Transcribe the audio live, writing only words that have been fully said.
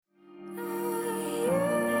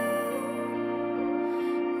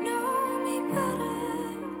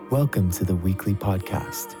Welcome to the weekly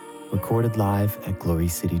podcast, recorded live at Glory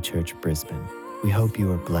City Church, Brisbane. We hope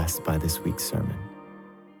you are blessed by this week's sermon.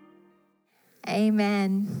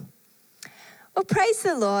 Amen. Well, praise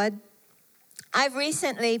the Lord. I've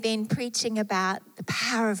recently been preaching about the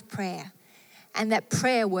power of prayer and that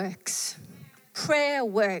prayer works. Prayer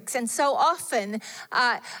works. And so often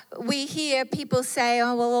we hear people say,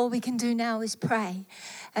 oh, well, all we can do now is pray,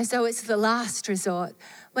 as though it's the last resort,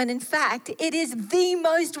 when in fact it is the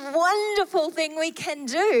most wonderful thing we can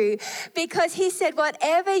do, because he said,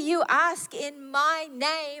 whatever you ask in my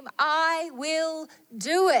name, I will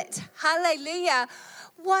do it. Hallelujah.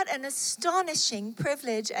 What an astonishing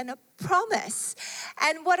privilege and a promise,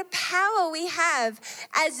 and what a power we have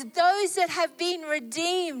as those that have been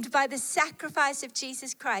redeemed by the sacrifice of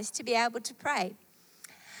Jesus Christ to be able to pray.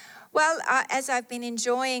 Well, as I've been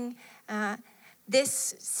enjoying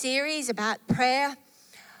this series about prayer,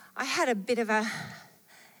 I had a bit of a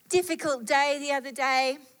difficult day the other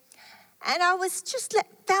day, and I was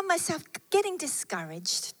found myself getting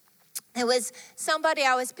discouraged. There was somebody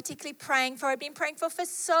I was particularly praying for. I'd been praying for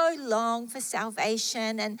so long for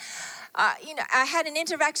salvation. And, I had an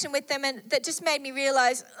interaction with them and that just made me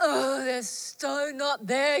realize, they're so not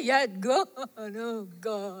there yet. God, oh,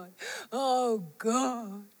 God, oh,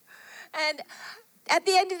 God. And at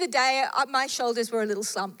the end of the day, my shoulders were a little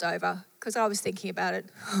slumped over because I was thinking about it.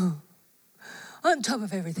 On top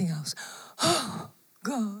of everything else. Oh,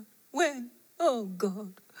 God, when? Oh,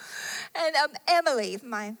 God. And Emily,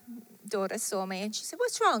 my daughter, saw me and she said,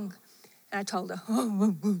 what's wrong? And I told her.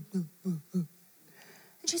 And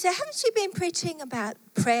she said, haven't you been preaching about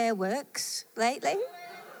prayer works lately?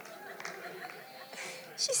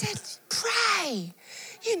 She said, pray.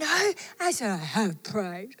 I said, I have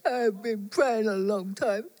prayed. I've been praying a long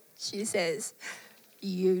time. She says,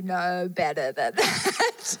 you know better than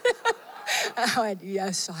that. I went,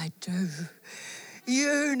 yes, I do.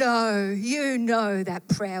 You know that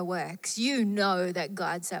prayer works. You know that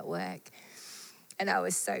God's at work. And I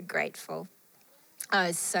was so grateful. I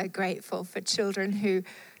was so grateful for children who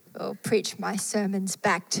preach my sermons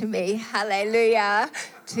back to me. Hallelujah.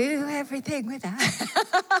 Do everything without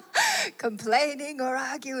complaining or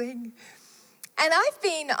arguing. And I've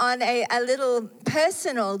been on a little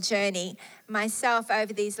personal journey myself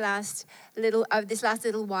over this last little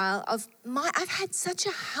while. I've had such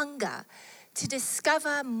a hunger to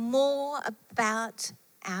discover more about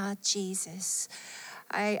our Jesus.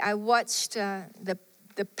 I watched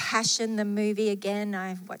the Passion, the movie again.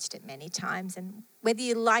 I've watched it many times, and whether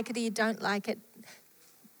you like it or you don't like it,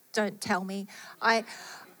 don't tell me. I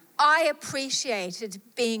appreciated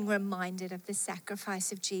being reminded of the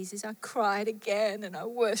sacrifice of Jesus. I cried again and I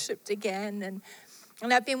worshipped again, and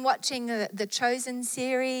I've been watching the Chosen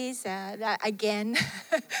series again.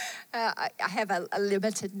 I have a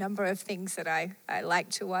limited number of things that I like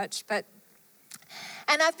to watch,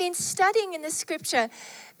 and I've been studying in the scripture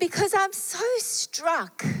because I'm so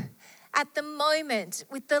struck at the moment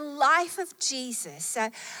with the life of Jesus.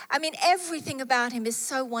 Everything about him is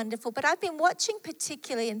so wonderful, but I've been watching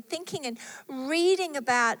particularly and thinking and reading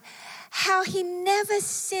about how he never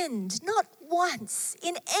sinned, not once,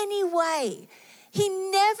 in any way. He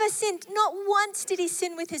never sinned. Not once did he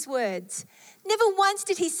sin with his words. Never once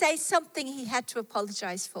did he say something he had to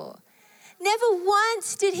apologize for. Never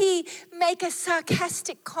once did he make a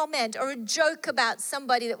sarcastic comment or a joke about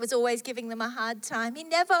somebody that was always giving them a hard time. He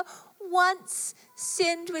never once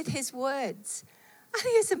sinned with his words. I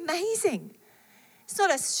think it's amazing. It's not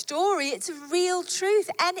a story, it's a real truth.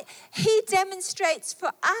 And he demonstrates for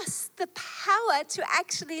us the power to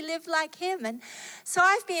actually live like him. And so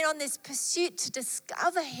I've been on this pursuit to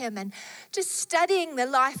discover him, and just studying the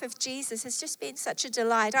life of Jesus has just been such a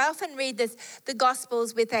delight. I often read the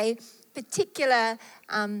Gospels with a particular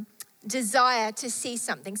desire to see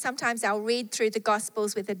something. Sometimes I'll read through the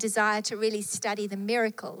Gospels with a desire to really study the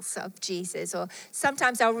miracles of Jesus, or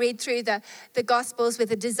sometimes I'll read through the Gospels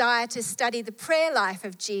with a desire to study the prayer life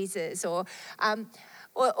of Jesus, or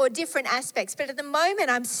different aspects. But at the moment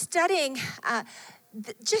I'm studying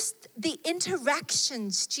just the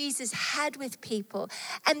interactions Jesus had with people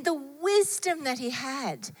and the wisdom that he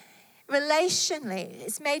had relationally.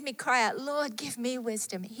 It's made me cry out, Lord, give me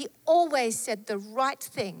wisdom. He always said the right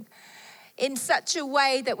thing in such a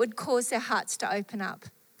way that would cause their hearts to open up.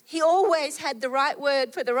 He always had the right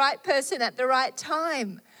word for the right person at the right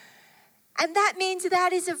time. And that means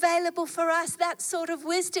that is available for us. That sort of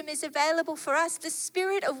wisdom is available for us. The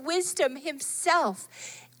Spirit of wisdom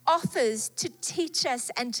himself offers to teach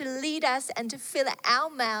us and to lead us and to fill our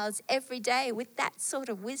mouths every day with that sort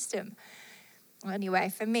of wisdom. Anyway,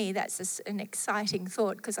 for me, that's an exciting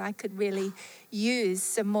thought because I could really use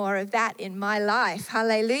some more of that in my life.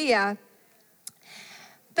 Hallelujah.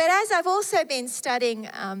 But as I've also been studying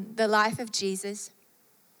the life of Jesus,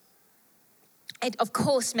 it of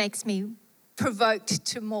course makes me provoked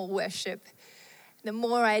to more worship. The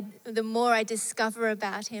more I discover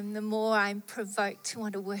about him, the more I'm provoked to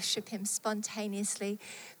want to worship him spontaneously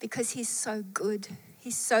because he's so good.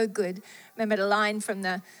 He's so good. Remember the line from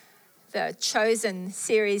the Chosen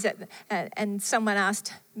series, and someone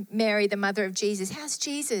asked Mary, the mother of Jesus, how's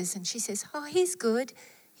Jesus? And she says, oh, he's good.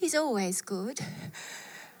 He's always good.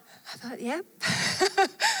 I thought, yep,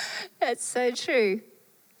 that's so true.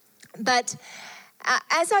 But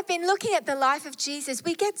as I've been looking at the life of Jesus,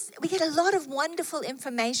 we get a lot of wonderful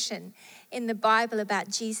information in the Bible about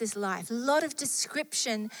Jesus' life. A lot of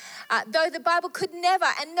description, though the Bible could never,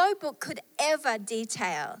 and no book could ever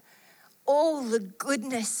detail all the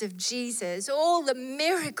goodness of Jesus, all the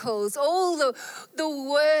miracles, all the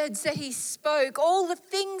words that he spoke, all the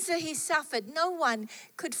things that he suffered. No one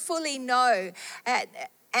could fully know. But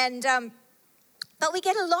we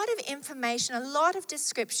get a lot of information, a lot of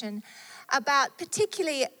description about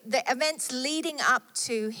particularly the events leading up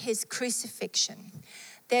to his crucifixion.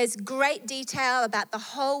 There's great detail about the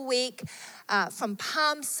whole week, from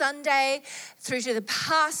Palm Sunday through to the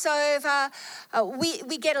Passover.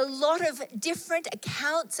 We get a lot of different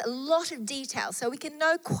accounts, a lot of detail, so we can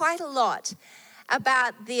know quite a lot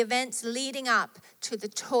about the events leading up to the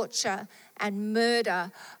torture and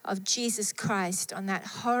murder of Jesus Christ on that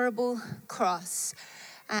horrible cross,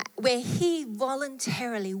 where he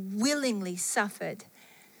voluntarily, willingly suffered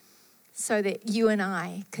so that you and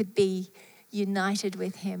I could be united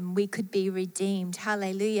with him. We could be redeemed.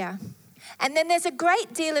 Hallelujah. And then there's a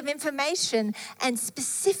great deal of information and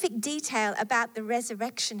specific detail about the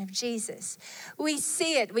resurrection of Jesus. We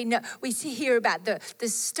see it. We hear about the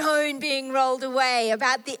stone being rolled away,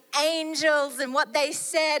 about the angels and what they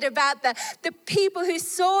said, about the people who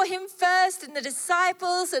saw him first and the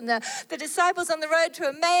disciples and the disciples on the road to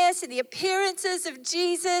Emmaus and the appearances of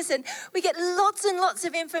Jesus. And we get lots and lots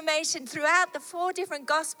of information throughout the 4 different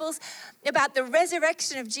Gospels about the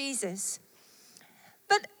resurrection of Jesus.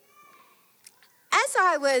 But as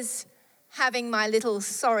I was having my little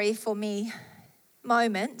sorry for me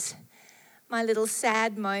moment, my little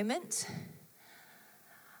sad moment,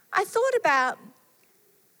 I thought about,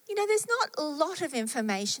 there's not a lot of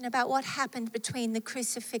information about what happened between the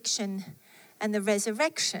crucifixion and the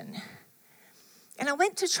resurrection. And I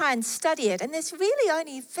went to try and study it, and there's really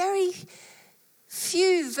only very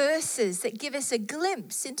few verses that give us a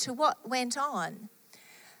glimpse into what went on.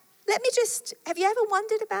 Have you ever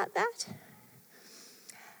wondered about that?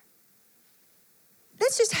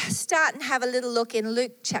 Let's just start and have a little look in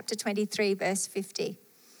Luke chapter 23, verse 50.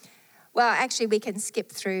 Well, actually, we can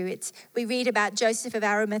skip through. We read about Joseph of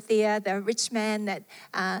Arimathea, the rich man that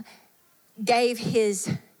gave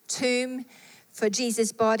his tomb for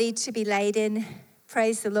Jesus' body to be laid in.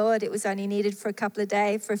 Praise the Lord. It was only needed for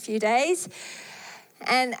a few days.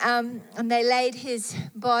 And they laid his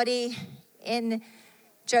body in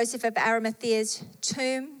Joseph of Arimathea's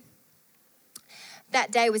tomb.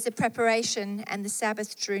 That day was the preparation, and the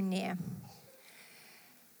Sabbath drew near.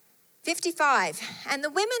 55, and the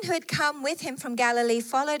women who had come with him from Galilee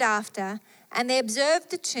followed after, and they observed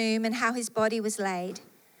the tomb and how his body was laid.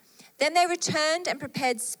 Then they returned and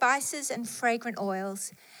prepared spices and fragrant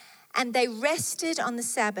oils, and they rested on the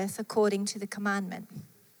Sabbath according to the commandment.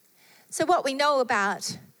 So what we know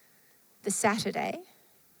about the Saturday,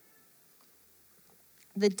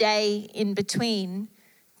 the day in between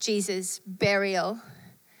Jesus' burial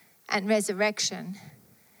and resurrection,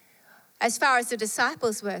 as far as the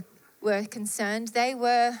disciples were concerned, they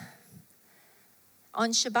were on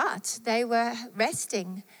Shabbat. They were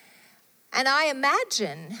resting. And I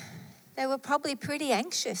imagine they were probably pretty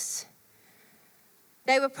anxious.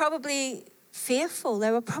 They were probably fearful. They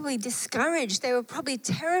were probably discouraged. They were probably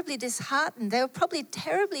terribly disheartened. They were probably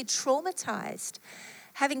terribly traumatized,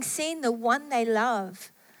 having seen the one they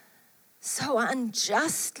love so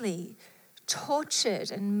unjustly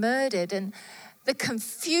tortured and murdered, and the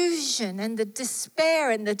confusion and the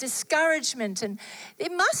despair and the discouragement. And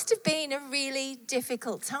it must have been a really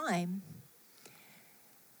difficult time.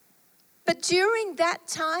 But during that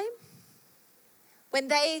time, when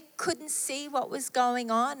they couldn't see what was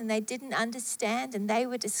going on and they didn't understand and they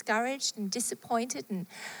were discouraged and disappointed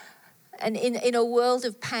and in a world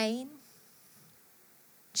of pain,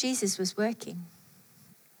 Jesus was working.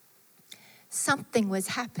 Something was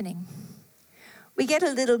happening. We get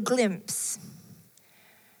a little glimpse.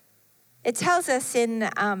 It tells us in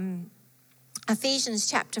Ephesians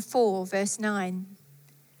chapter 4, verse 9.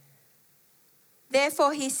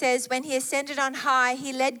 Therefore, he says, when he ascended on high,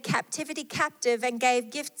 he led captivity captive and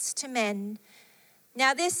gave gifts to men.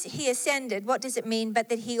 Now this he ascended, what does it mean? But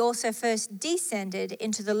that he also first descended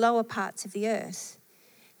into the lower parts of the earth.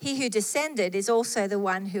 He who descended is also the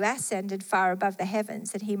one who ascended far above the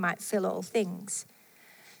heavens, that he might fill all things.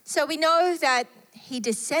 So we know that he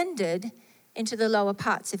descended into the lower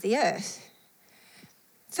parts of the earth.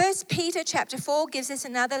 1 Peter chapter 4 gives us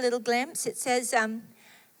another little glimpse. It says,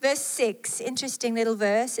 verse 6, interesting little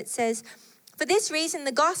verse. It says, for this reason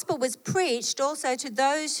the gospel was preached also to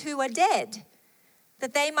those who are dead,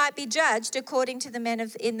 that they might be judged according to men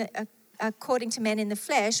in the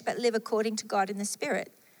flesh, but live according to God in the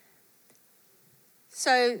Spirit.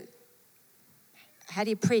 So, how do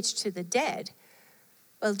you preach to the dead?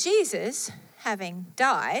 Well, Jesus, having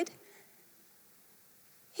died,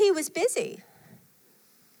 he was busy.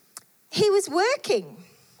 He was working.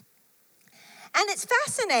 And it's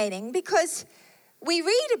fascinating because we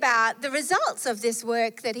read about the results of this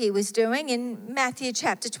work that he was doing in Matthew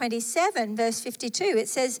chapter 27, verse 52. It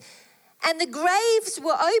says, and the graves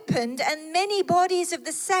were opened, and many bodies of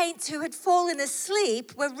the saints who had fallen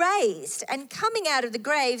asleep were raised. And coming out of the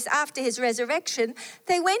graves after his resurrection,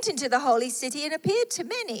 they went into the holy city and appeared to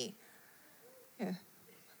many. Yeah.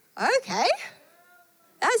 Okay,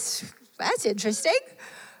 that's interesting.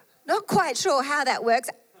 Not quite sure how that works.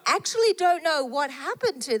 Actually don't know what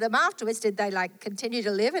happened to them afterwards. Did they continue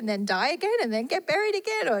to live and then die again and then get buried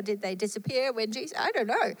again? Or did they disappear when Jesus, I don't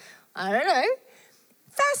know.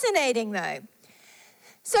 Fascinating though.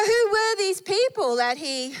 So who were these people that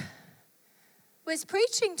he was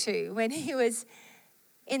preaching to when he was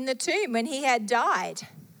in the tomb, when he had died?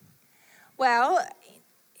 Well,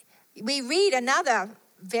 we read another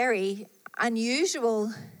very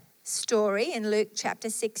unusual story in Luke chapter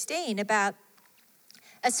 16 about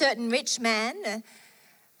a certain rich man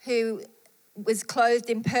who was clothed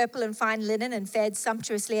in purple and fine linen and fed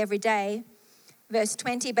sumptuously every day. Verse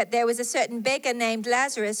 20, but there was a certain beggar named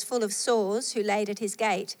Lazarus, full of sores, who laid at his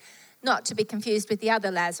gate, not to be confused with the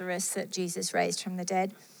other Lazarus that Jesus raised from the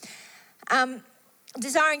dead,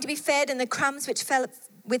 desiring to be fed, and the crumbs which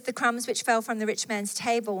fell from the rich man's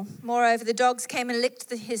table. Moreover, the dogs came and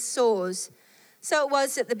licked his sores. So it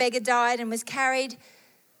was that the beggar died and was carried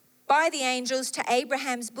by the angels to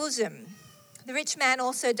Abraham's bosom. The rich man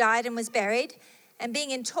also died and was buried, and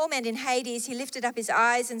being in torment in Hades, he lifted up his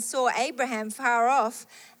eyes and saw Abraham far off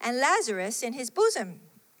and Lazarus in his bosom.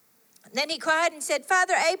 Then he cried and said,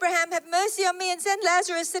 Father Abraham, have mercy on me and send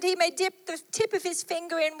Lazarus that he may dip the tip of his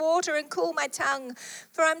finger in water and cool my tongue,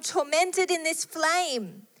 for I'm tormented in this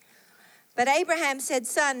flame. But Abraham said,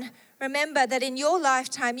 Son, remember that in your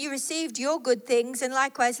lifetime you received your good things, and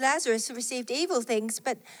likewise Lazarus received evil things,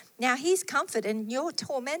 but now he's comforted and you're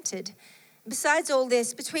tormented. Besides all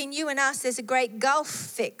this, between you and us there's a great gulf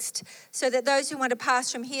fixed, so that those who want to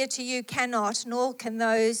pass from here to you cannot, nor can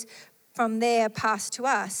those from there pass to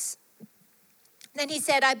us. Then he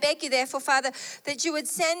said, I beg you therefore, Father, that you would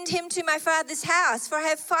send him to my father's house, for I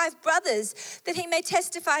have 5 brothers, that he may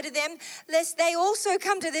testify to them, lest they also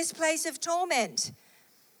come to this place of torment.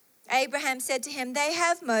 Abraham said to him, they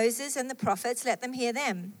have Moses and the prophets, let them hear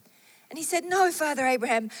them. And he said, no, Father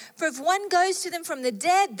Abraham, for if one goes to them from the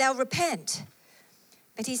dead, they'll repent.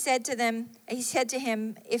 But he said to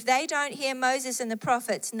him, if they don't hear Moses and the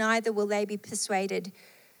prophets, neither will they be persuaded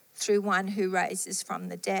through one who raises from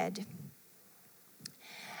the dead.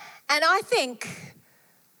 And I think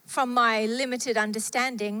from my limited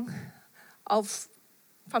understanding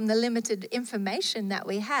from the limited information that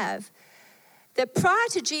we have, that prior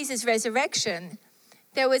to Jesus' resurrection,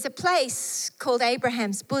 there was a place called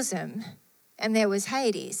Abraham's bosom, and there was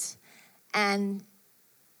Hades, and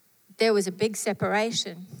there was a big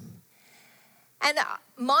separation. And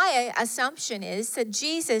my assumption is that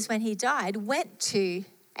Jesus, when he died, went to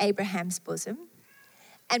Abraham's bosom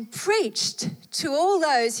and preached to all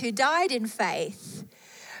those who died in faith,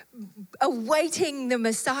 awaiting the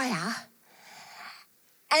Messiah,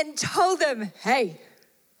 and told them, hey,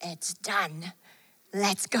 it's done.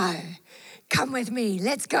 Let's go. Come with me.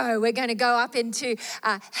 Let's go. We're going to go up into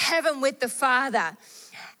heaven with the Father.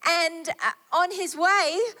 And on his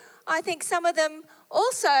way, I think some of them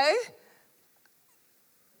also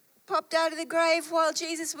popped out of the grave while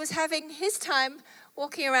Jesus was having his time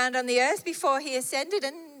walking around on the earth before he ascended,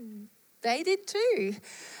 and they did too.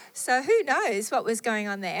 So who knows what was going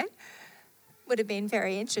on there? Would have been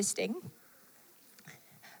very interesting.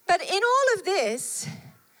 But in all of this,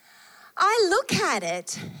 I look at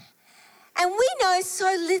it, and we know so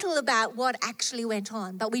little about what actually went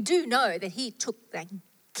on, but we do know that he took the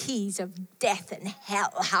keys of death and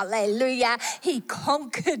hell. Hallelujah. He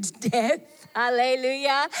conquered death.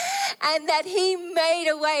 Hallelujah. And that he made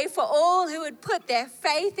a way for all who would put their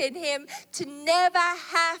faith in him to never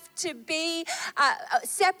have to be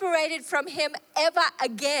separated from him ever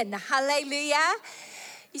again. Hallelujah.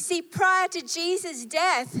 You see, prior to Jesus'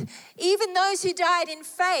 death, even those who died in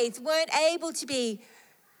faith weren't able to be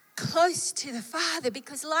close to the Father,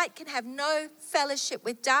 because light can have no fellowship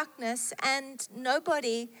with darkness, and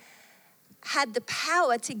nobody had the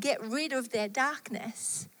power to get rid of their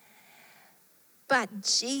darkness. But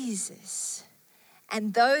Jesus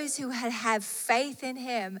and those who have faith in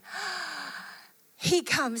him, he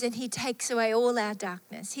comes and he takes away all our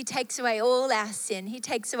darkness. He takes away all our sin. He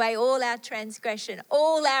takes away all our transgression,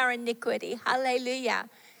 all our iniquity. Hallelujah.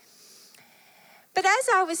 But as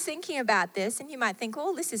I was thinking about this, and you might think,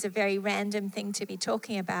 oh, this is a very random thing to be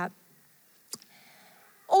talking about.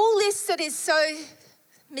 All this that is so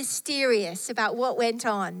mysterious about what went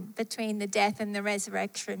on between the death and the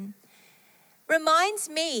resurrection reminds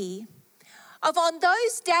me of on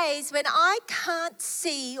those days when I can't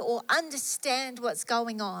see or understand what's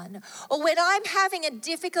going on, or when I'm having a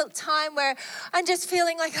difficult time where I'm just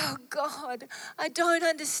feeling like, oh God, I don't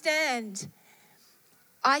understand.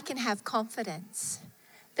 I can have confidence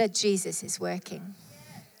that Jesus is working,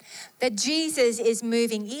 that Jesus is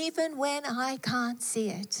moving even when I can't see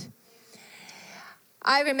it.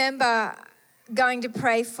 I remember going to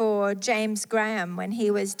pray for James Graham when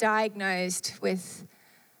he was diagnosed with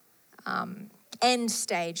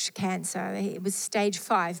end-stage cancer. It was stage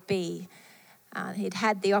 5B. He'd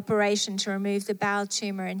had the operation to remove the bowel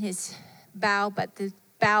tumor in his bowel, but the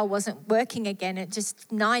bowel wasn't working again. It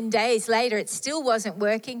just 9 days later, it still wasn't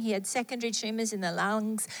working. He had secondary tumors in the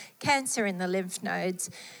lungs, cancer in the lymph nodes.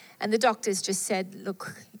 And the doctors just said,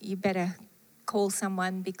 look, you better call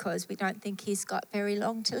someone because we don't think he's got very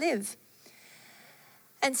long to live.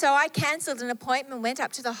 And so I cancelled an appointment, went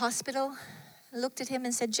up to the hospital, looked at him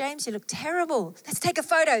and said, James, you look terrible. Let's take a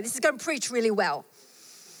photo. This is going to preach really well.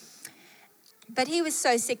 But he was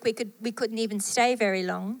so sick we couldn't even stay very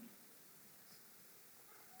long.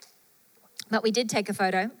 But we did take a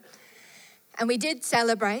photo, and we did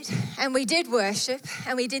celebrate, and we did worship,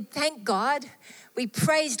 and we did thank God. We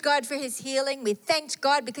praised God for his healing. We thanked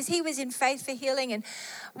God because he was in faith for healing, and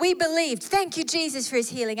we believed, thank you, Jesus, for his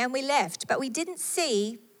healing, and we left. But we didn't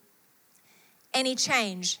see any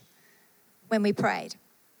change when we prayed.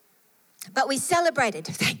 But we celebrated.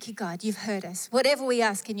 Thank you, God, you've heard us. Whatever we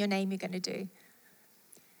ask in your name, you're going to do.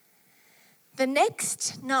 The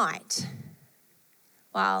next night,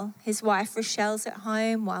 while his wife Rochelle's at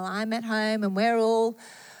home, while I'm at home, and we're all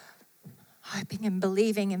hoping and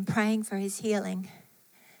believing and praying for his healing,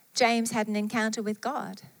 James had an encounter with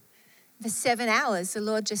God. For 7 hours, the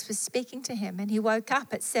Lord just was speaking to him, and he woke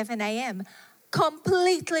up at 7 a.m.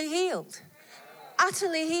 completely healed,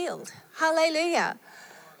 utterly healed. Hallelujah.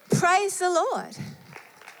 Praise the Lord.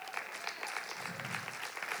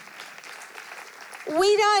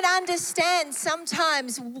 We don't understand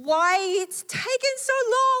sometimes why it's taken so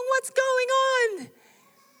long, what's going on.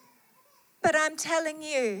 But I'm telling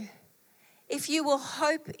you, if you will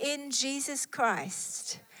hope in Jesus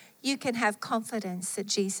Christ, you can have confidence that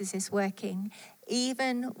Jesus is working,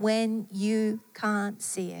 even when you can't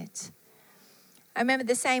see it. I remember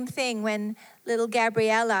the same thing when little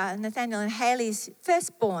Gabriella, Nathaniel and Haley's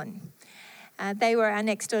firstborn. They were our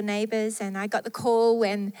next door neighbours, and I got the call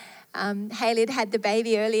when Haley had the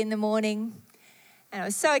baby early in the morning. And I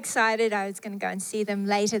was so excited. I was going to go and see them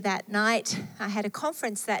later that night. I had a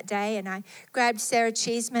conference that day, and I grabbed Sarah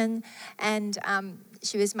Cheeseman, and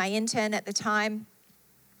she was my intern at the time.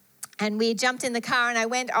 And we jumped in the car, and I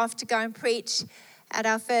went off to go and preach at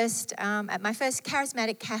my first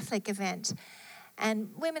charismatic Catholic event. And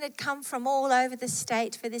women had come from all over the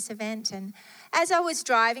state for this event. And as I was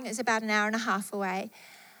driving, it was about an hour and a half away,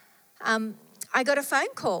 I got a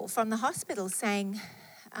phone call from the hospital saying,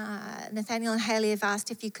 Nathaniel and Haley have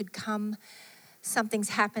asked if you could come. Something's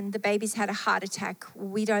happened. The baby's had a heart attack.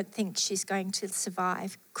 We don't think she's going to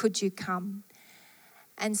survive. Could you come?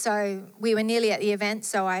 And so we were nearly at the event,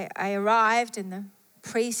 so I arrived, and the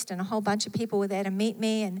priest and a whole bunch of people were there to meet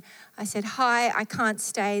me, and I said, hi, I can't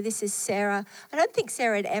stay. This is Sarah. I don't think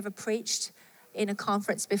Sarah had ever preached in a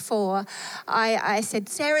conference before. I said,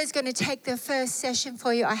 Sarah's going to take the first session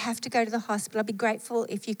for you. I have to go to the hospital. I'd be grateful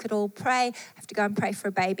if you could all pray. I have to go and pray for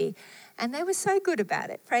a baby. And they were so good about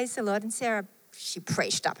it. Praise the Lord. And Sarah, she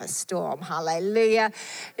preached up a storm. Hallelujah.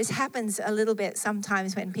 This happens a little bit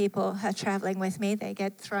sometimes when people are traveling with me. They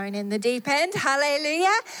get thrown in the deep end.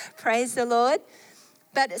 Hallelujah. Praise the Lord.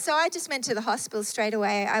 But so I just went to the hospital straight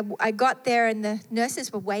away. I got there and the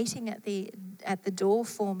nurses were waiting at the door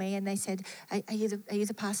for me, and they said, "Are you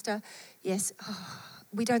the pastor?" Yes. Oh,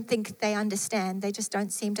 we don't think they understand. They just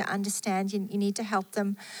don't seem to understand. You need to help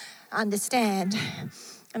them understand.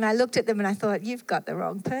 And I looked at them and I thought, you've got the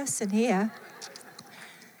wrong person here.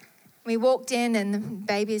 We walked in and the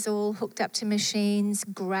baby's all hooked up to machines,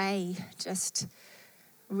 grey, just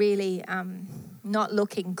really not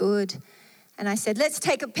looking good. And I said, let's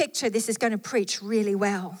take a picture. This is going to preach really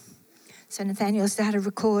well. So Nathaniel started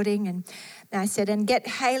recording, and I said, and get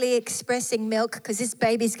Haley expressing milk because this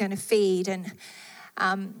baby's going to feed.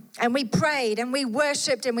 And we prayed and we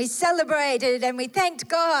worshipped and we celebrated and we thanked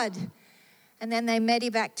God. And then they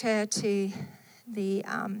medevaced her to the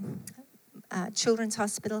Children's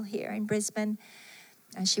Hospital here in Brisbane.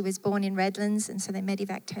 She was born in Redlands, and so they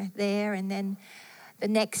medevaced her there. And then the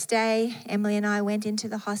next day, Emily and I went into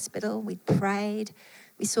the hospital. We prayed.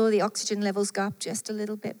 We saw the oxygen levels go up just a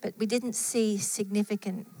little bit, but we didn't see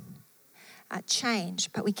significant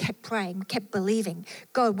change. But we kept praying. We kept believing.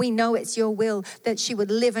 God, we know it's your will that she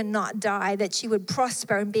would live and not die, that she would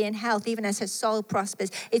prosper and be in health even as her soul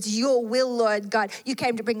prospers. It's your will, Lord God. You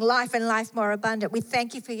came to bring life and life more abundant. We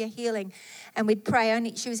thank you for your healing. And we'd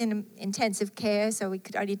pray. She was in intensive care, so we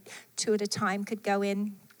could only 2 at a time could go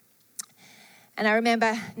in. And I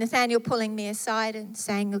remember Nathaniel pulling me aside and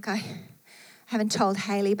saying, look, I haven't told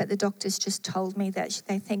Haley, but the doctors just told me that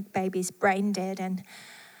they think baby's brain dead and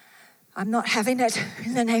I'm not having it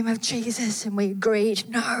in the name of Jesus. And we agreed,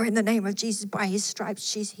 no, in the name of Jesus, by his stripes,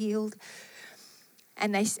 she's healed.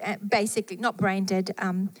 And they basically, not brain dead,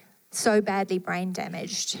 so badly brain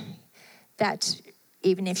damaged that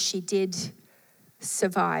even if she did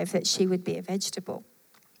survive, that she would be a vegetable,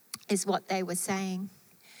 is what they were saying.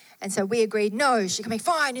 And so we agreed, no, she can be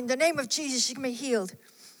fine. In the name of Jesus, she can be healed.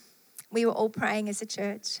 We were all praying as a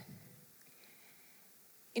church.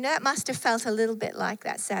 You know, it must have felt a little bit like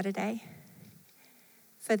that Saturday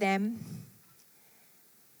for them.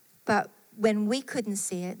 But when we couldn't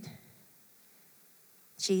see it,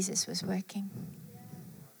 Jesus was working.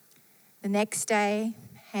 The next day,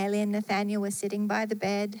 Haley and Nathaniel were sitting by the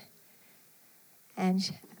bed, and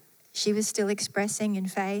she was still expressing in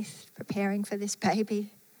faith, preparing for this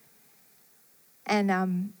baby.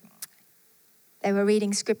 And they were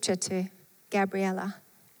reading scripture to Gabriella.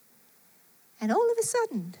 And all of a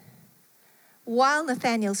sudden, while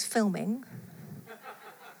Nathaniel's filming,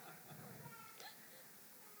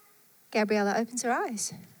 Gabriella opens her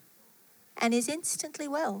eyes and is instantly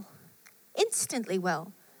well. Instantly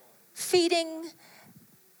well. Feeding,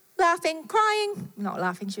 laughing, crying. Not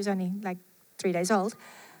laughing, she was only like 3 days old.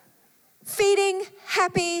 Feeding,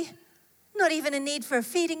 happy, not even a need for a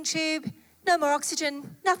feeding tube. No more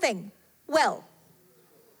oxygen, nothing. Well.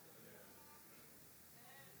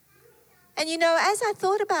 And you know, as I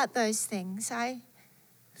thought about those things, I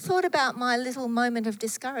thought about my little moment of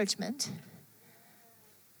discouragement.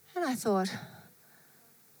 And I thought,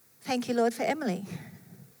 thank you, Lord, for Emily.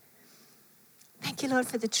 Thank you, Lord,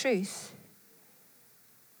 for the truth.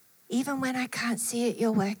 Even when I can't see it,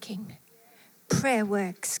 you're working. Prayer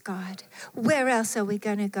works, God. Where else are we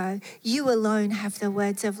going to go? You alone have the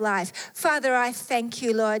words of life. Father, I thank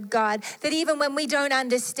you, Lord God, that even when we don't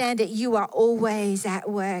understand it, you are always at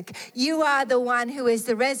work. You are the one who is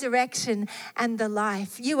the resurrection and the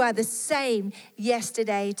life. You are the same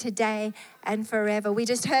yesterday, today, and forever. We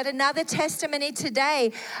just heard another testimony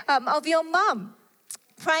today of your mum.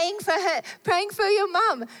 Praying for her, praying for your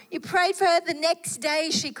mum. You prayed for her the next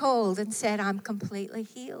day she called and said, I'm completely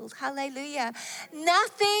healed. Hallelujah.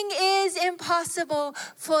 Nothing is impossible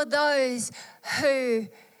for those who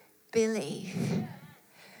believe.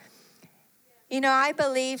 You know, I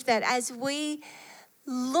believe that as we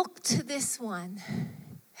look to this one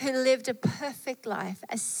who lived a perfect life,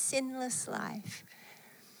 a sinless life,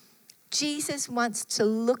 Jesus wants to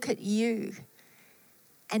look at you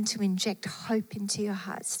and to inject hope into your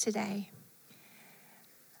hearts today.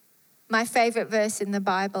 My favorite verse in the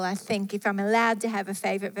Bible, I think, if I'm allowed to have a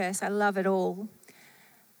favorite verse, I love it all.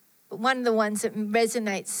 But one of the ones that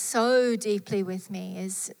resonates so deeply with me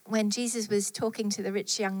is when Jesus was talking to the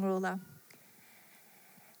rich young ruler.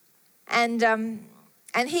 And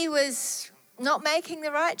he was not making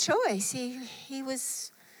the right choice. He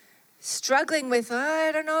was struggling with,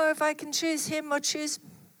 I don't know if I can choose him or choose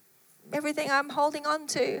everything I'm holding on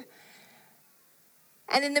to.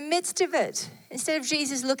 And in the midst of it, instead of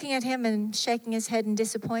Jesus looking at him and shaking his head in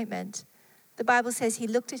disappointment, the Bible says he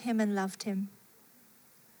looked at him and loved him.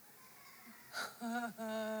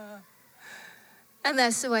 And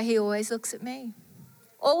that's the way he always looks at me.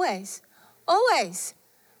 Always. Always.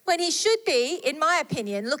 When he should be, in my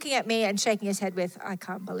opinion, looking at me and shaking his head with, I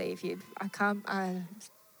can't believe you. I'm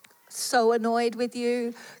so annoyed with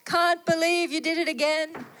you. Can't believe you did it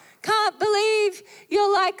again. Can't believe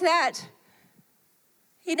you're like that.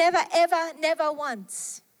 He never, ever, never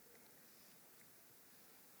once,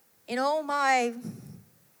 in all my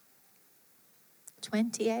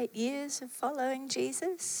 28 years of following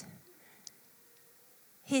Jesus,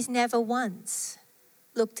 he's never once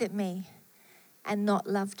looked at me and not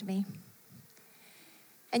loved me.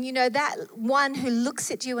 And you know, that one who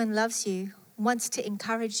looks at you and loves you wants to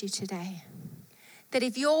encourage you today. That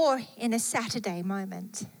if you're in a Saturday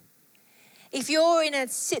moment, if you're in a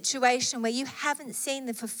situation where you haven't seen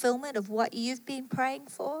the fulfillment of what you've been praying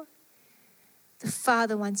for, the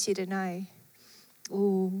Father wants you to know,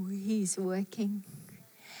 oh, he's working.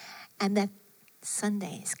 And that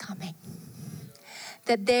Sunday is coming.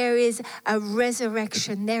 That there is a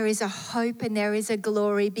resurrection, there is a hope, and there is a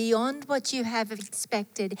glory beyond what you have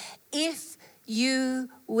expected if you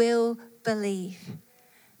will believe.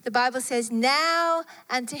 The Bible says, now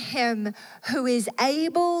unto him who is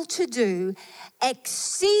able to do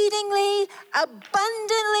exceedingly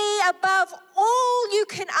abundantly above all you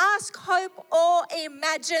can ask, hope, or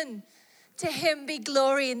imagine. To him be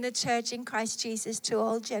glory in the church in Christ Jesus to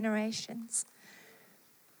all generations.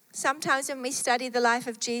 Sometimes when we study the life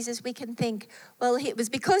of Jesus, we can think, well, it was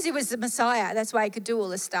because he was the Messiah, that's why he could do all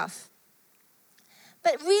this stuff.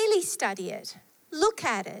 But really study it, look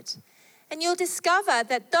at it, and you'll discover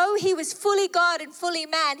that though he was fully God and fully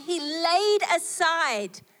man, he laid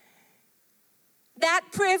aside that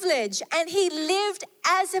privilege and he lived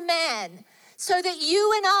as a man so that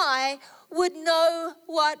you and I would know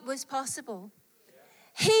what was possible.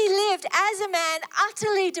 He lived as a man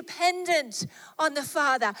utterly dependent on the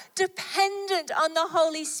Father, dependent on the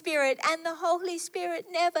Holy Spirit, and the Holy Spirit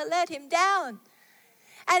never let him down.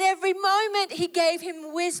 At every moment, he gave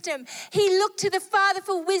him wisdom. He looked to the Father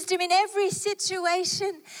for wisdom in every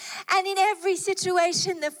situation. And in every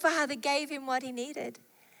situation, the Father gave him what he needed.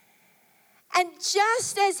 And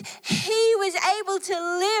just as he was able to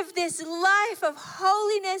live this life of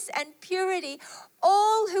holiness and purity,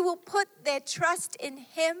 all who will put their trust in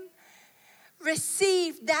him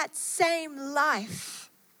receive that same life.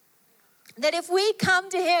 That if we come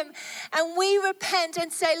to him and we repent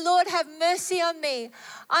and say, Lord, have mercy on me,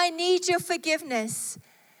 I need your forgiveness.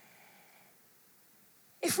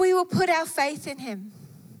 If we will put our faith in him.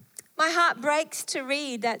 My heart breaks to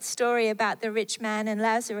read that story about the rich man and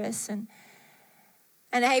Lazarus and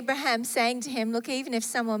Abraham saying to him, look, even if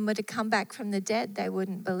someone were to come back from the dead, they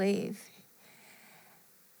wouldn't believe.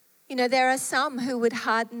 You know, there are some who would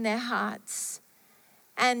harden their hearts.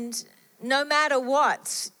 And no matter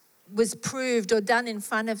what was proved or done in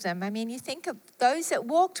front of them, I mean, you think of those that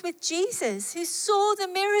walked with Jesus, who saw the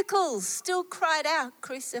miracles, still cried out,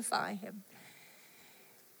 crucify him.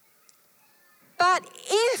 But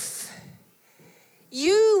if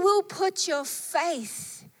you will put your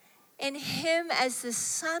faith in him as the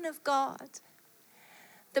Son of God,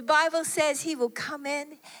 the Bible says he will come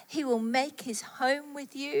in, he will make his home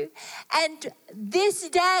with you, and this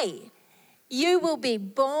day you will be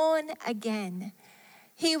born again.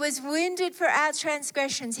 He was wounded for our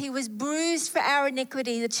transgressions, he was bruised for our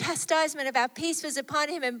iniquity. The chastisement of our peace was upon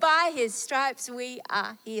him, and by his stripes we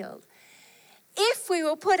are healed. If we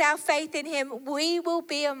will put our faith in him, we will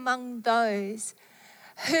be among those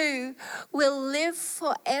who will live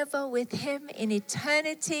forever with him in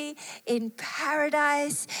eternity, in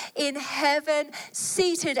paradise, in heaven,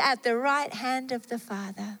 seated at the right hand of the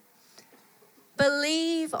Father.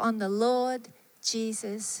 Believe on the Lord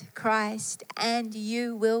Jesus Christ and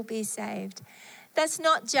you will be saved. That's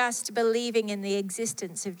not just believing in the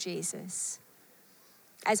existence of Jesus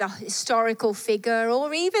as a historical figure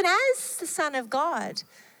or even as the Son of God.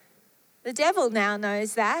 The devil now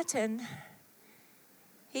knows that, and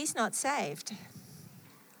he's not saved.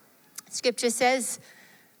 Scripture says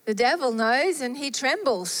the devil knows and he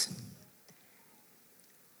trembles.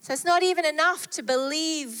 So it's not even enough to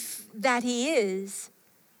believe that he is.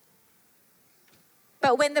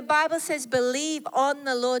 But when the Bible says believe on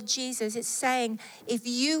the Lord Jesus, it's saying if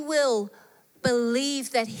you will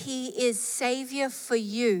believe that he is Savior for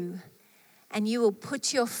you and you will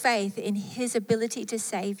put your faith in his ability to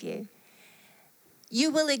save you, you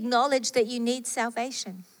will acknowledge that you need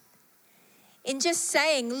salvation. In just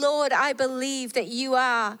saying, Lord, I believe that you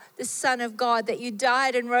are the Son of God, that you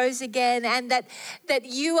died and rose again, and that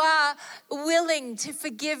you are willing to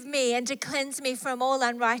forgive me and to cleanse me from all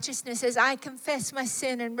unrighteousness. As I confess my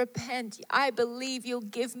sin and repent, I believe you'll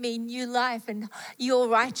give me new life and your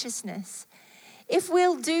righteousness. If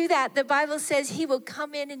we'll do that, the Bible says he will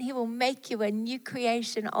come in and he will make you a new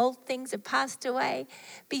creation. Old things have passed away.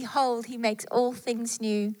 Behold, he makes all things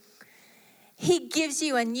new. He gives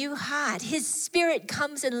you a new heart. His Spirit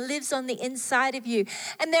comes and lives on the inside of you.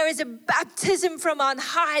 And there is a baptism from on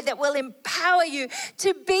high that will empower you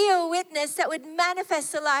to be a witness that would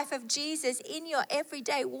manifest the life of Jesus in your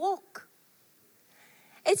everyday walk.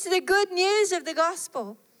 It's the good news of the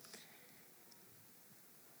gospel.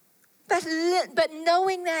 But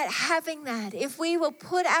knowing that, having that, if we will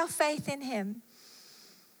put our faith in him,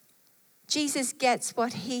 Jesus gets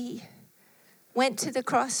what he went to the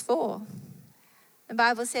cross for. The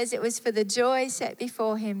Bible says it was for the joy set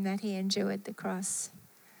before him that he endured the cross.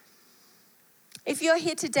 If you're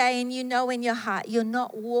here today and you know in your heart you're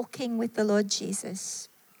not walking with the Lord Jesus,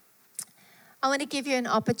 I want to give you an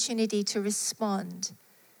opportunity to respond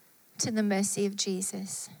to the mercy of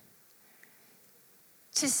Jesus.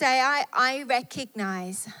 To say, I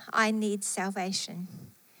recognize I need salvation.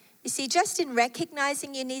 You see, just in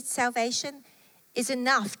recognizing you need salvation is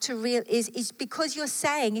enough to is because you're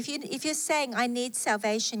saying, if you're saying I need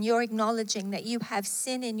salvation, you're acknowledging that you have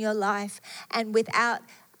sin in your life, and without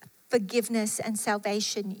forgiveness and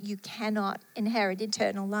salvation, you cannot inherit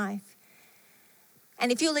eternal life.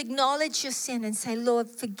 And if you'll acknowledge your sin and say, Lord,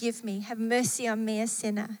 forgive me, have mercy on me, a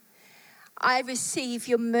sinner. I receive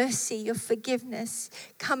your mercy, your forgiveness.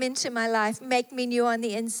 Come into my life. Make me new on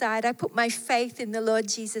the inside. I put my faith in the Lord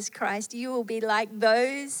Jesus Christ. You will be like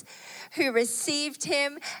those who received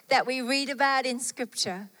him that we read about in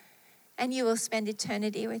Scripture, and you will spend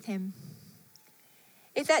eternity with him.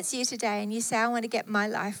 If that's you today and you say, I want to get my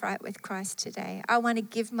life right with Christ today. I want to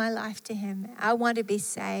give my life to him. I want to be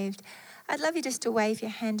saved. I'd love you just to wave your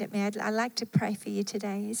hand at me. I'd like to pray for you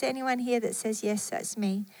today. Is there anyone here that says, yes, that's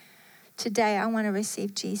me? Today, I want to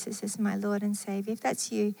receive Jesus as my Lord and Savior. If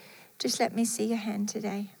that's you, just let me see your hand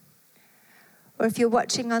today. Or if you're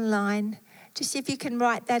watching online, just if you can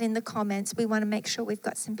write that in the comments. We want to make sure we've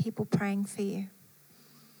got some people praying for you.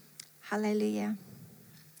 Hallelujah.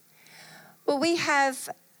 Well, we have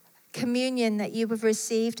communion that you have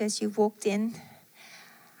received as you've walked in.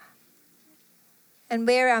 And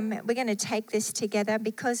we're going to take this together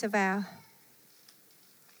because of our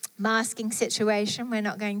masking situation. We're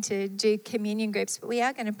not going to do communion groups, but we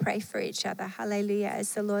are going to pray for each other. Hallelujah,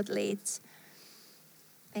 as the Lord leads.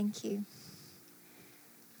 Thank you.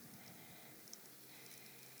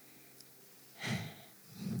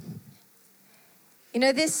 You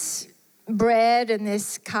know, this bread and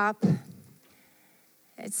this cup,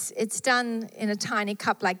 it's done in a tiny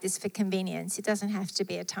cup like this for convenience. It doesn't have to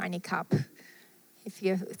be a tiny cup. If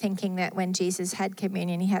you're thinking that when Jesus had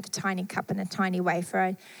communion, he had a tiny cup and a tiny wafer,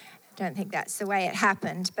 I don't think that's the way it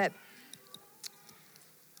happened. But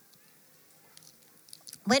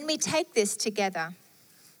when we take this together,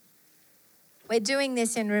 we're doing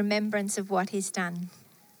this in remembrance of what he's done.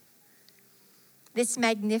 This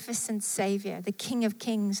magnificent Savior, the King of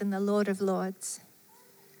Kings and the Lord of Lords,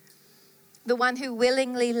 the one who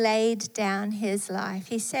willingly laid down his life.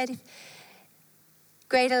 He said,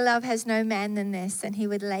 greater love has no man than this, and he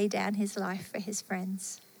would lay down his life for his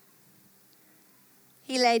friends.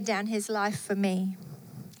 He laid down his life for me.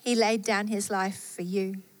 He laid down his life for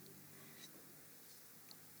you.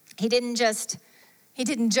 He didn't just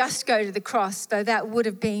go to the cross, though that would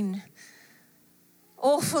have been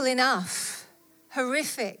awful enough,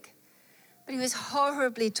 horrific. But he was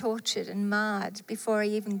horribly tortured and marred before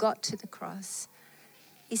he even got to the cross.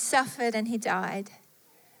 He suffered and he died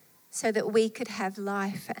so that we could have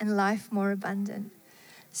life and life more abundant,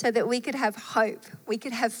 so that we could have hope, we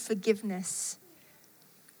could have forgiveness,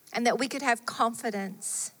 and that we could have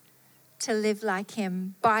confidence to live like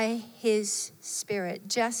him by his Spirit,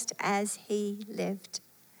 just as he lived.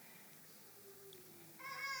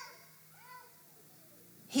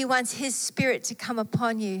 He wants his Spirit to come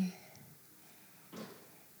upon you.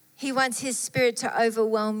 He wants his Spirit to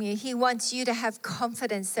overwhelm you. He wants you to have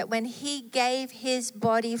confidence that when he gave his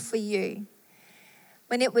body for you,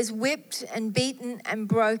 when it was whipped and beaten and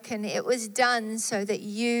broken, it was done so that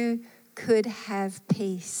you could have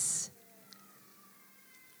peace.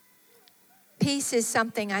 Peace is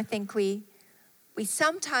something I think we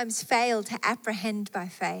sometimes fail to apprehend by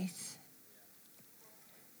faith.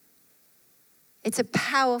 It's a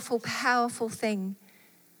powerful, powerful thing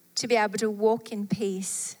to be able to walk in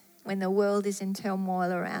peace when the world is in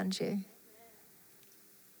turmoil around you.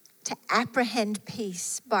 To apprehend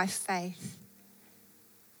peace by faith.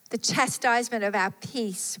 The chastisement of our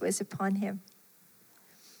peace was upon him.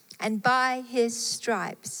 And by his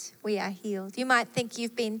stripes we are healed. You might think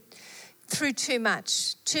you've been through too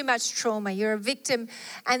much trauma. You're a victim,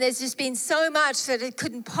 and there's just been so much that it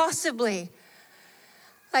couldn't possibly.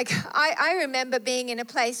 Like, I remember being in a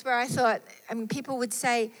place where I thought, people would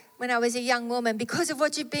say when I was a young woman, because of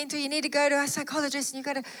what you've been through, you need to go to a psychologist and you've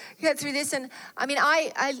got to get through this. And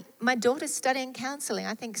my daughter's studying counseling.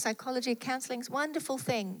 I think psychology counseling is a wonderful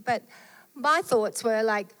thing. But my thoughts were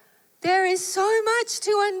like, there is so much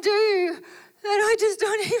to undo that I just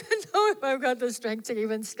don't even know if I've got the strength to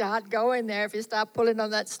even start going there. If you start pulling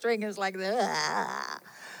on that string, it's like, ugh.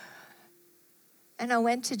 And I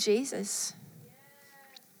went to Jesus.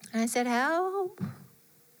 And I said, help.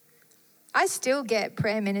 I still get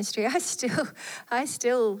prayer ministry. I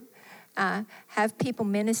still have people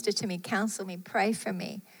minister to me, counsel me, pray for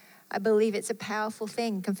me. I believe it's a powerful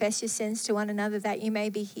thing. Confess your sins to one another that you may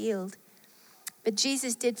be healed. But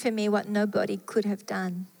Jesus did for me what nobody could have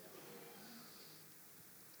done.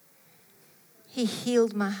 He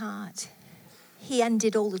healed my heart. He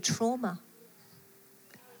undid all the trauma.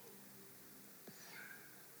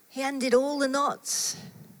 He undid all the knots.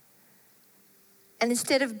 And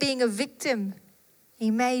instead of being a victim,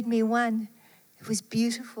 he made me one who was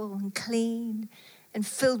beautiful and clean and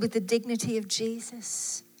filled with the dignity of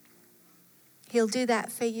Jesus. He'll do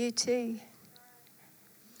that for you too.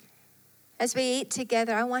 As we eat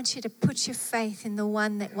together, I want you to put your faith in the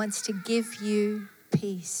one that wants to give you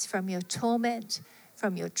peace from your torment,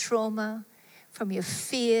 from your trauma, from your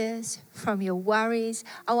fears, from your worries.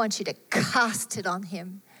 I want you to cast it on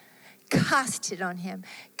him. Cast it on him.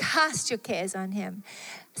 Cast your cares on him.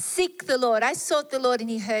 Seek the Lord. I sought the Lord and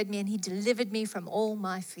he heard me and he delivered me from all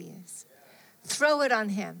my fears. Throw it on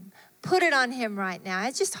him. Put it on him right now.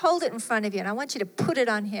 I just hold it in front of you and I want you to put it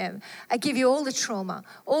on him. I give you all the trauma,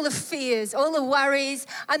 all the fears, all the worries.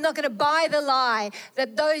 I'm not going to buy the lie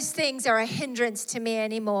that those things are a hindrance to me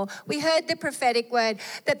anymore. We heard the prophetic word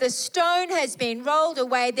that the stone has been rolled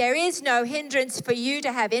away. There is no hindrance for you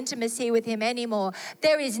to have intimacy with him anymore.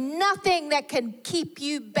 There is nothing that can keep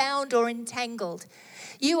you bound or entangled.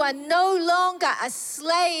 You are no longer a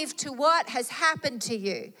slave to what has happened to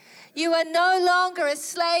you. You are no longer a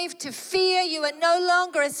slave to fear. You are no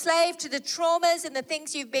longer a slave to the traumas and the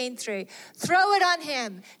things you've been through. Throw it on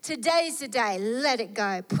him. Today's the day. Let it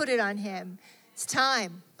go. Put it on him. It's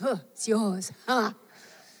time. It's yours. I'm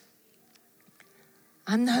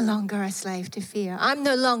no longer a slave to fear. I'm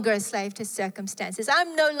no longer a slave to circumstances.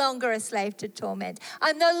 I'm no longer a slave to torment.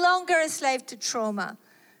 I'm no longer a slave to trauma.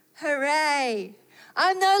 Hooray.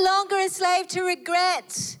 I'm no longer a slave to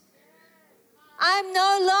regret. I'm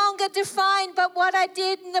no longer defined by what I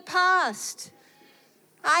did in the past.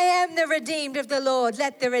 I am the redeemed of the Lord.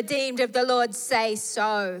 Let the redeemed of the Lord say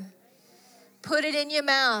so. Put it in your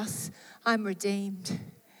mouth. I'm redeemed.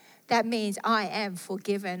 That means I am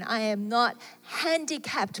forgiven. I am not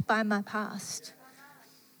handicapped by my past.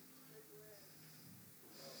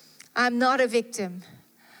 I'm not a victim.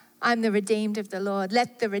 I'm the redeemed of the Lord.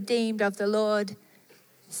 Let the redeemed of the Lord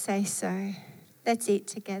say so. Let's eat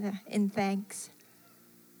together in thanks.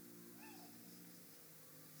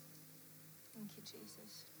 Thank you,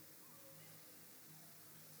 Jesus.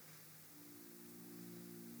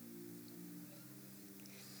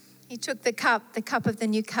 He took the cup of the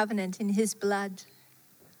new covenant in his blood.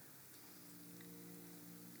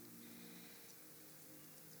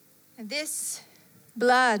 And this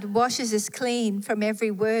blood washes us clean from every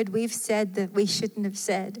word we've said that we shouldn't have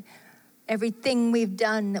said, everything we've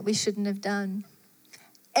done that we shouldn't have done.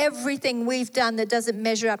 Everything we've done that doesn't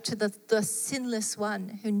measure up to the sinless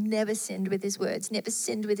one who never sinned with his words, never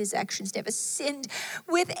sinned with his actions, never sinned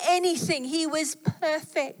with anything. He was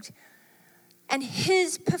perfect. And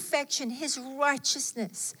his perfection, his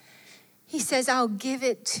righteousness, he says, I'll give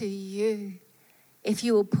it to you if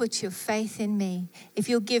you will put your faith in me. If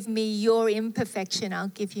you'll give me your imperfection, I'll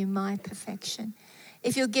give you my perfection.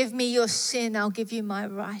 If you'll give me your sin, I'll give you my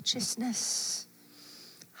righteousness.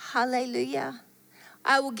 Hallelujah.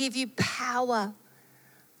 I will give you power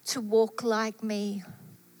to walk like me.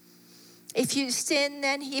 If you sin,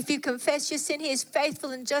 then if you confess your sin, he is faithful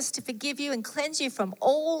and just to forgive you and cleanse you from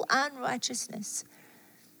all unrighteousness.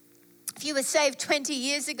 If you were saved 20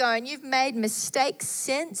 years ago and you've made mistakes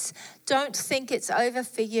since, don't think it's over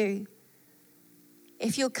for you.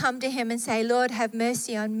 If you'll come to him and say, Lord, have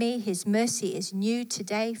mercy on me, his mercy is new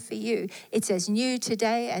today for you. It's as new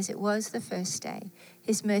today as it was the first day.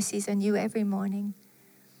 His mercies are new every morning.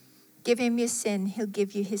 Give him your sin, he'll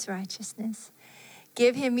give you his righteousness.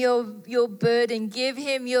 Give him your burden, give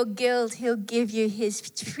him your guilt, he'll give you his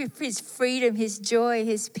freedom, his joy,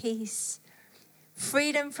 his peace.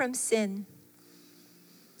 Freedom from sin.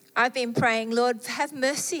 I've been praying, Lord, have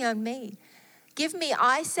mercy on me. Give me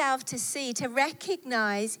eye salve to see, to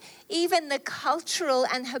recognize even the cultural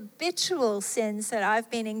and habitual sins that I've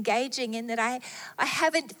been engaging in that I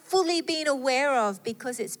haven't fully been aware of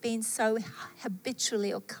because it's been so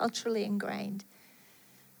habitually or culturally ingrained.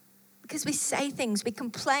 Because we say things, we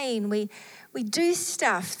complain, we do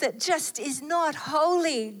stuff that just is not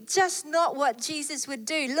holy, just not what Jesus would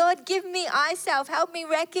do. Lord, give me eye salve, help me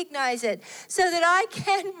recognize it so that I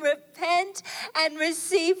can repent and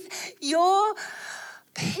receive your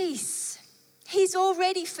peace. He's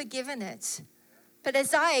already forgiven it. But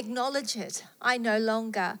as I acknowledge it, I no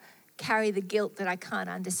longer carry the guilt that I can't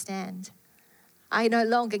understand. I no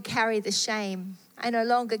longer carry the shame. I no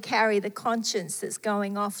longer carry the conscience that's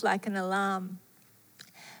going off like an alarm,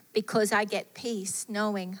 because I get peace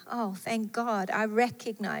knowing, oh, thank God, I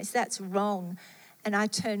recognize that's wrong, and I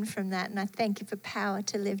turn from that, and I thank you for power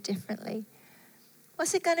to live differently.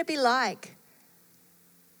 What's it going to be like?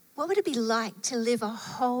 What would it be like to live a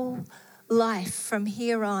whole life from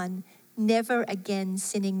here on, never again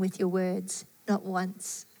sinning with your words, not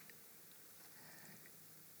once?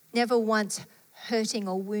 Never once hurting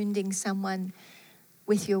or wounding someone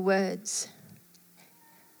with your words.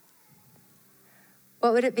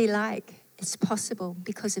 What would it be like? It's possible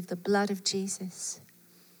because of the blood of Jesus.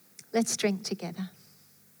 Let's drink together.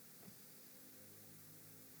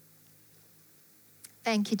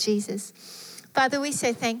 Thank you, Jesus. Father, we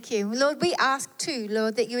say thank you. Lord, we ask too,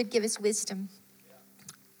 Lord, that you would give us wisdom.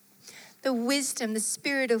 The wisdom, the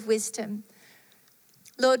spirit of wisdom.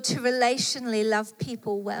 Lord, to relationally love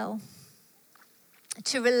people well.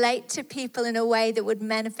 To relate to people in a way that would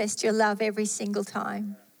manifest your love every single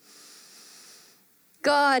time.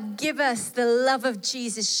 God, give us the love of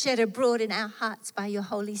Jesus shed abroad in our hearts by your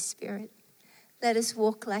Holy Spirit. Let us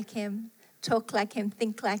walk like him, talk like him,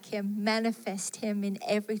 think like him, manifest him in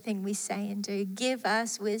everything we say and do. Give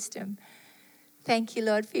us wisdom. Thank you,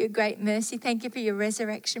 Lord, for your great mercy. Thank you for your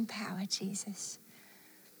resurrection power, Jesus.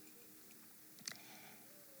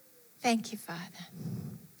 Thank you, Father.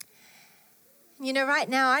 You know, right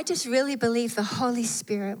now, I just really believe the Holy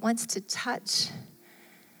Spirit wants to touch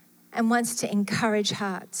and wants to encourage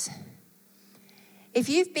hearts. If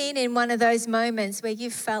you've been in one of those moments where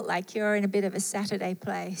you've felt like you're in a bit of a Saturday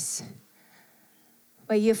place,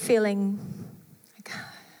 where you're feeling like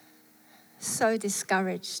so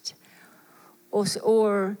discouraged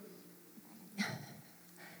or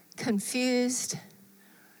confused,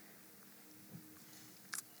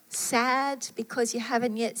 sad because you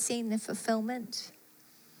haven't yet seen the fulfillment,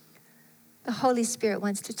 the Holy Spirit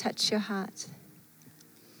wants to touch your heart.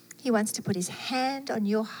 He wants to put his hand on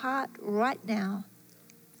your heart right now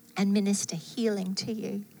and minister healing to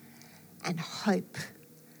you and hope,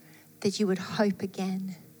 that you would hope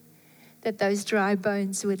again, that those dry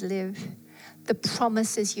bones would live. The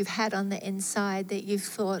promises you've had on the inside that you've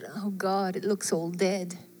thought, oh God, it looks all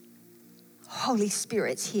dead. Holy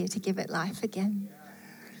Spirit's here to give it life again.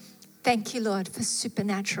 Thank you, Lord, for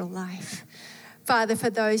supernatural life. Father, for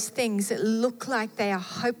those things that look like they are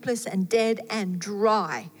hopeless and dead and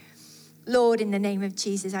dry. Lord, in the name of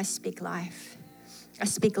Jesus, I speak life. I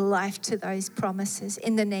speak life to those promises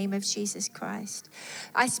in the name of Jesus Christ.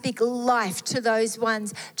 I speak life to those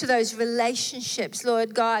ones, to those relationships,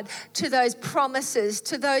 Lord God, to those promises,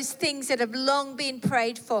 to those things that have long been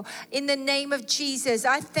prayed for. In the name of Jesus,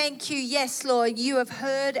 I thank you. Yes, Lord, you have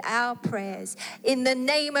heard our prayers. In the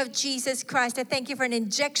name of Jesus Christ, I thank you for an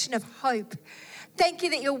injection of hope. Thank you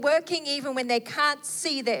that you're working even when they can't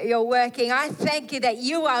see that you're working. I thank you that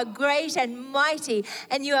you are great and mighty,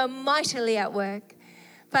 and you are mightily at work.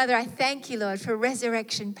 Father, I thank you, Lord, for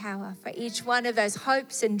resurrection power for each one of those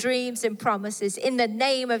hopes and dreams and promises in the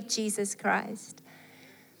name of Jesus Christ.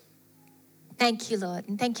 Thank you, Lord.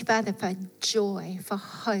 And thank you, Father, for joy, for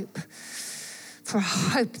hope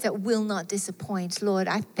that will not disappoint. Lord,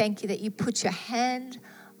 I thank you that you put your hand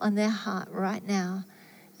on their heart right now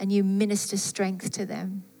and you minister strength to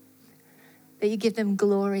them, that you give them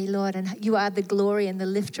glory, Lord, and you are the glory and the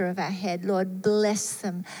lifter of our head. Lord, bless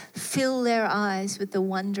them. Fill their eyes with the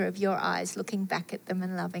wonder of your eyes, looking back at them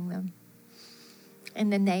and loving them. In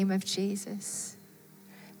the name of Jesus,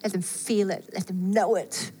 let them feel it. Let them know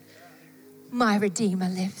it. My Redeemer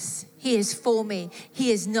lives. He is for me.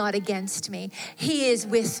 He is not against me. He is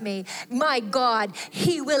with me. My God,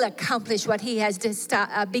 he will accomplish what he has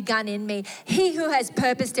begun in me. He who has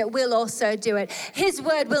purposed it will also do it. His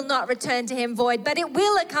word will not return to him void, but it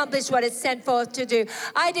will accomplish what it's sent forth to do.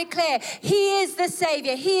 I declare he is the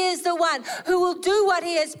Savior. He is the one who will do what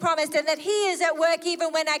he has promised, and that he is at work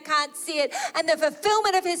even when I can't see it. And the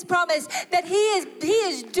fulfillment of his promise, that he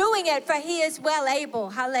is doing it, for he is well able.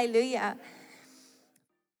 Hallelujah.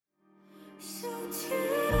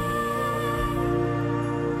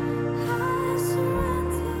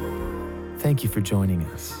 Thank you for joining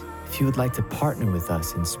us. If you would like to partner with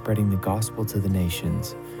us in spreading the gospel to the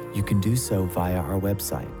nations, you can do so via our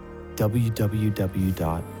website,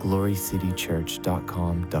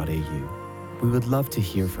 www.glorycitychurch.com.au. We would love to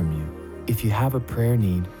hear from you. If you have a prayer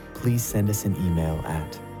need, please send us an email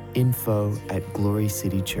at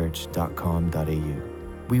info@glorycitychurch.com.au.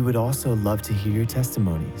 We would also love to hear your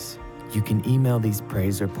testimonies. You can email these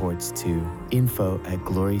praise reports to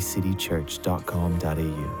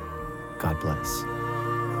info@glorycitychurch.com.au. God bless.